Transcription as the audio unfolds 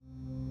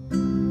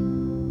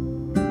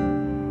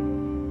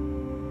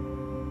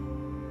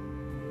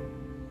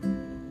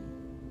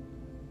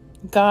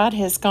God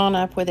has gone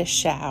up with a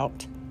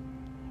shout,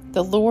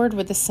 the Lord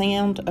with the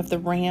sound of the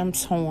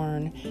ram's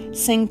horn.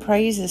 Sing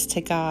praises to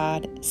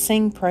God,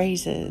 sing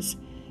praises.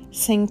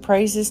 Sing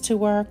praises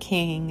to our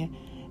King,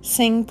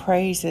 sing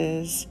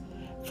praises.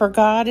 For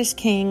God is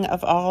King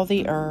of all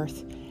the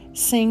earth.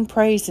 Sing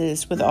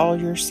praises with all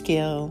your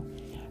skill.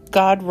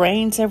 God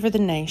reigns over the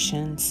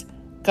nations.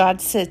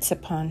 God sits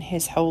upon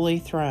his holy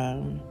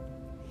throne.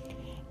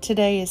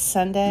 Today is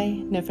Sunday,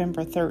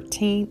 November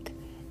 13th,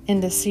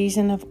 in the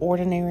season of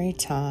ordinary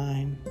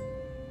time.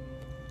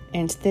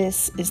 And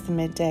this is the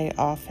midday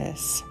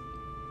office.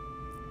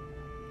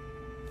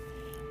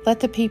 Let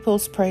the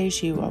peoples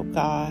praise you, O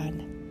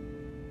God.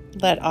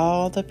 Let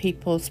all the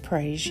peoples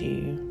praise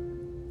you.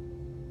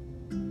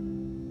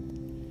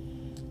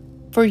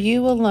 For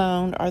you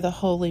alone are the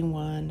Holy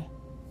One.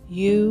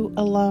 You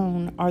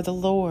alone are the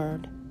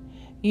Lord.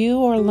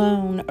 You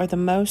alone are the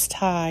Most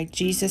High,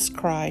 Jesus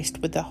Christ,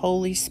 with the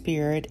Holy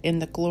Spirit in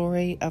the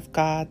glory of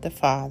God the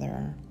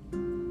Father.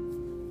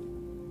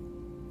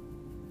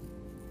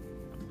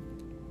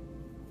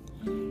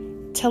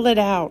 Tell it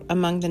out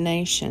among the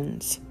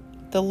nations.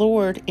 The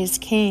Lord is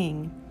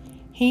King.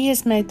 He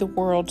has made the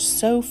world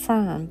so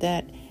firm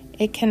that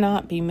it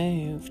cannot be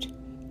moved.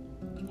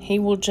 He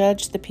will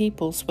judge the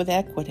peoples with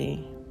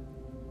equity.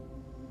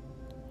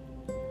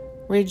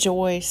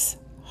 Rejoice,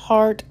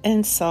 heart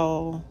and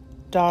soul,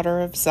 daughter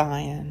of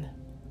Zion.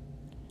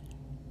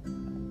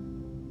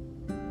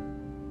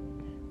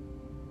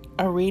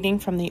 A reading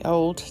from the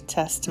Old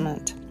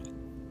Testament.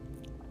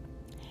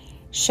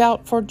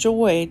 Shout for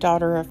joy,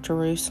 daughter of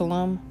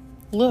Jerusalem.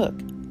 Look,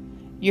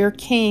 your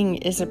king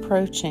is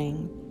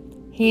approaching.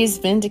 He is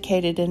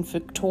vindicated and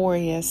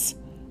victorious,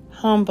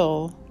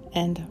 humble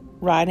and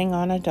riding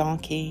on a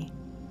donkey,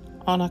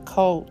 on a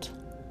colt,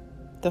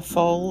 the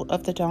foal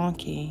of the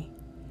donkey.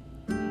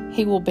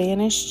 He will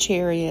banish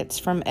chariots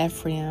from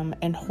Ephraim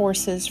and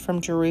horses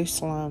from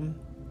Jerusalem.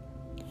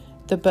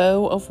 The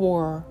bow of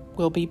war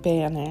will be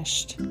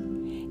banished.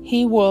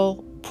 He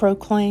will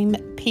proclaim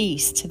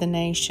peace to the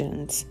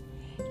nations.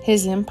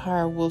 His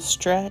empire will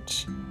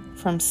stretch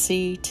from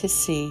sea to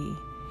sea,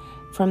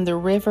 from the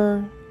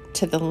river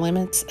to the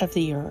limits of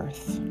the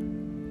earth.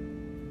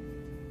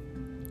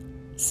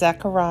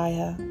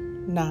 Zechariah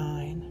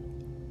 9.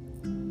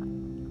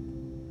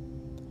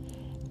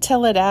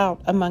 Tell it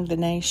out among the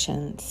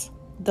nations.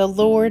 The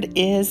Lord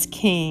is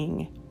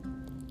King.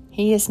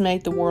 He has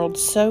made the world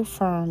so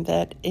firm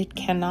that it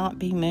cannot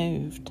be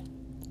moved.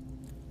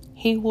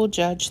 He will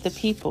judge the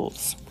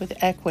peoples with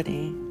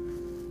equity.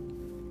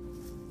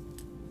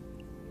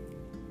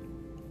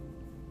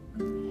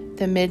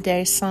 The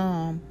Midday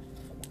Psalm.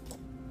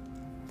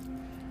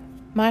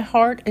 My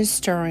heart is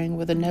stirring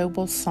with a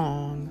noble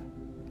song.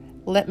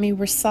 Let me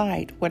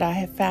recite what I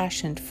have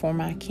fashioned for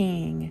my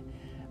King.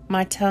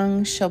 My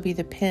tongue shall be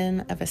the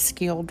pen of a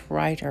skilled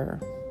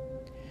writer.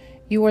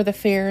 You are the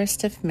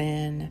fairest of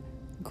men.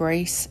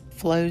 Grace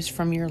flows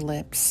from your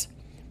lips,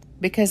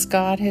 because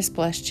God has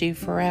blessed you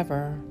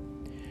forever.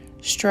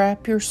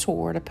 Strap your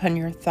sword upon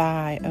your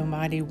thigh, O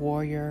mighty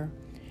warrior,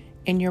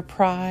 in your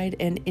pride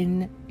and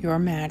in your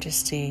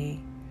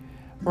majesty.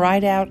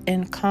 Ride out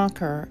and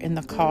conquer in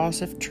the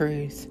cause of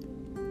truth,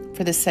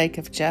 for the sake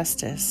of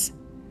justice.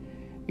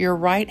 Your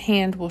right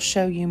hand will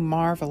show you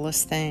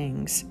marvelous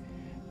things.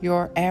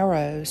 Your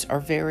arrows are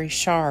very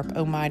sharp,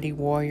 O mighty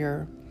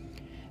warrior.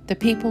 The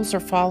peoples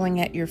are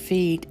falling at your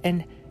feet,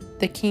 and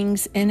the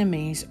king's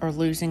enemies are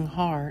losing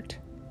heart.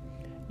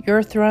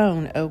 Your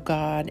throne, O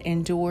God,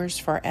 endures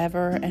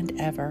forever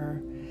and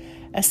ever.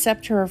 A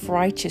scepter of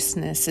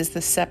righteousness is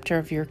the scepter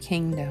of your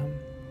kingdom.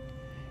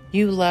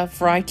 You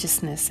love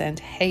righteousness and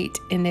hate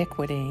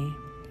iniquity.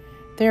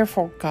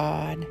 Therefore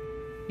God,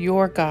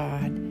 your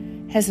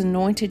God, has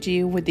anointed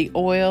you with the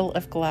oil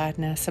of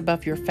gladness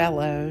above your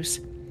fellows.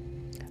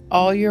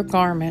 All your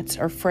garments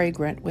are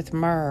fragrant with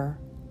myrrh,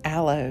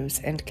 aloes,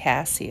 and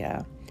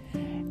cassia,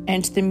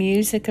 and the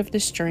music of the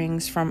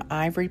strings from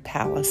ivory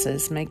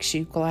palaces makes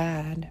you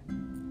glad.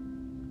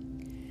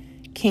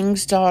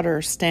 King's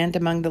daughters stand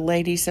among the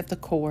ladies of the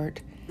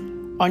court.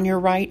 On your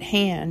right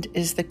hand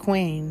is the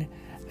queen,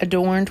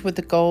 adorned with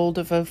the gold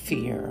of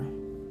Ophir.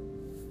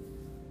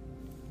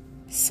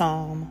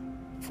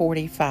 Psalm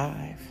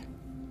 45.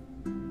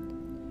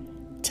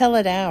 Tell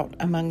it out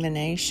among the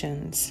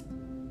nations.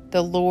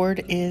 The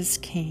Lord is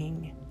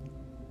King.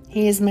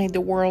 He has made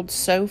the world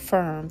so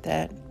firm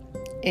that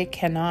it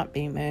cannot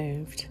be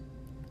moved.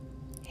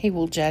 He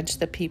will judge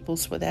the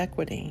peoples with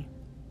equity.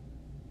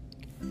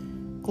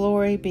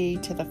 Glory be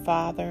to the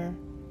Father,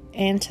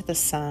 and to the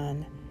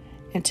Son,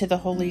 and to the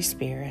Holy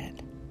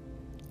Spirit,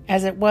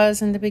 as it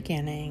was in the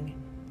beginning,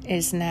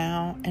 is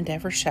now, and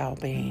ever shall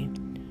be,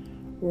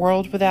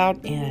 world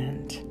without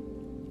end.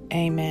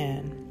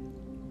 Amen.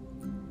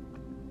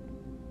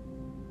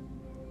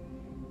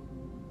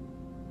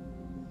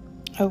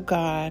 O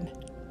God,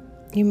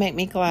 you make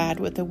me glad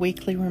with the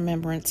weekly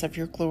remembrance of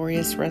your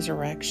glorious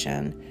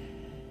resurrection.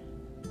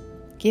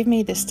 Give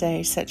me this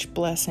day such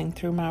blessing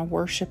through my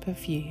worship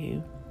of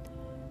you,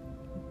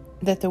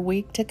 that the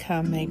week to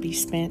come may be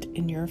spent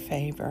in your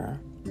favor.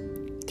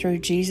 through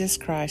Jesus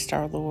Christ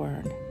our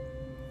Lord.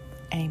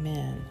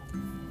 Amen.